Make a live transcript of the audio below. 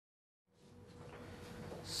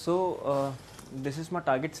This is my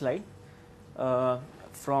target slide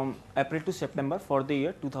from April to September for the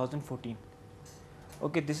year 2014.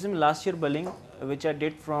 Okay, this is my last year billing which I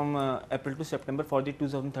did from April to September for the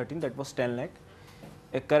 2013, that was 10 lakh.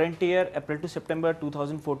 Current year April to September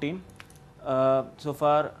 2014, so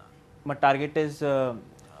far my target is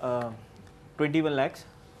 21 lakhs.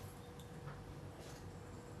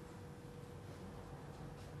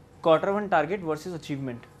 Quarter 1 target versus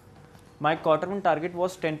achievement. My quarter 1 target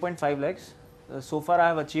was 10.5 lakhs. So far I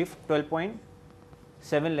have achieved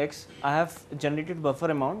 12.7 lakhs. I have generated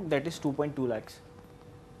buffer amount, that is 2.2 lakhs.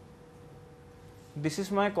 This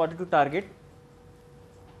is my quarter 2 target.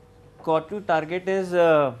 Quarter 2 target is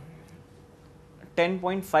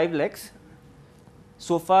 10.5 lakhs.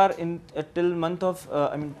 So far in till month of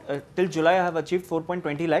till July I have achieved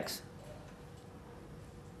 4.20 lakhs.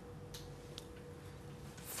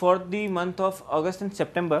 For the month of August and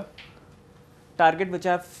September, target which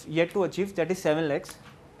I have yet to achieve, that is 7 lakhs,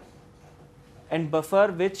 and buffer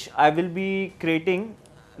which I will be creating,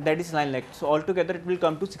 that is 9 lakhs. So altogether it will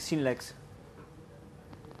come to 16 lakhs.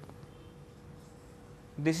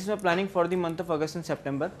 This is my planning for the month of August and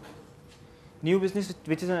September. New business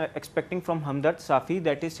which is expecting from Hamdard Safi,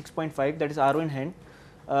 that is 6.5, that is RO in hand.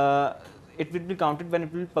 It will be counted when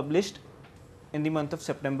it will be published in the month of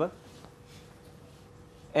September.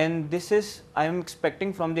 And this is I am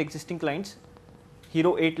expecting from the existing clients,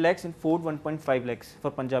 Hero 8 lakhs and Ford 1.5 lakhs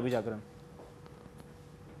for Punjabi Jagran.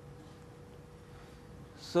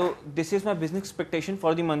 So this is my business expectation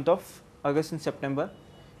for the month of August and September.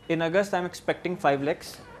 In August I am expecting 5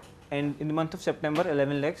 lakhs and in the month of September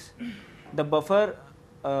 11 lakhs. The buffer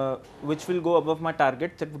which will go above my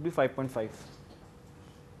target, that would be 5.5.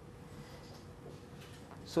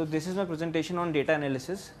 So this is my presentation on data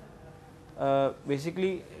analysis.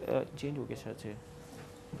 Basically change हो गया शायद से,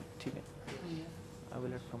 ठीक है, I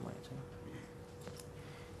will add from my side.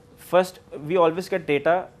 First, we always get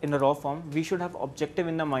data in a raw form. We should have objective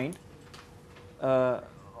in the mind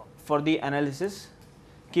for the analysis.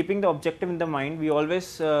 Keeping the objective in the mind, we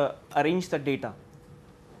always arrange the data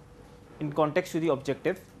in context to the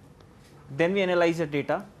objective. Then we analyze the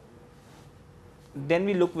data. Then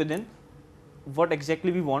we look within what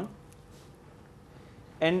exactly we want.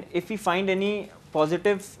 And if we find any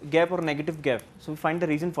positive gap or negative gap, so we find the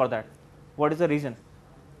reason for that. What is the reason?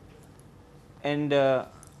 And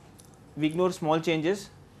we ignore small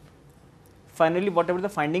changes. Finally, whatever the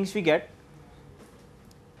findings we get,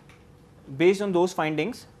 based on those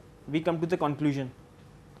findings, we come to the conclusion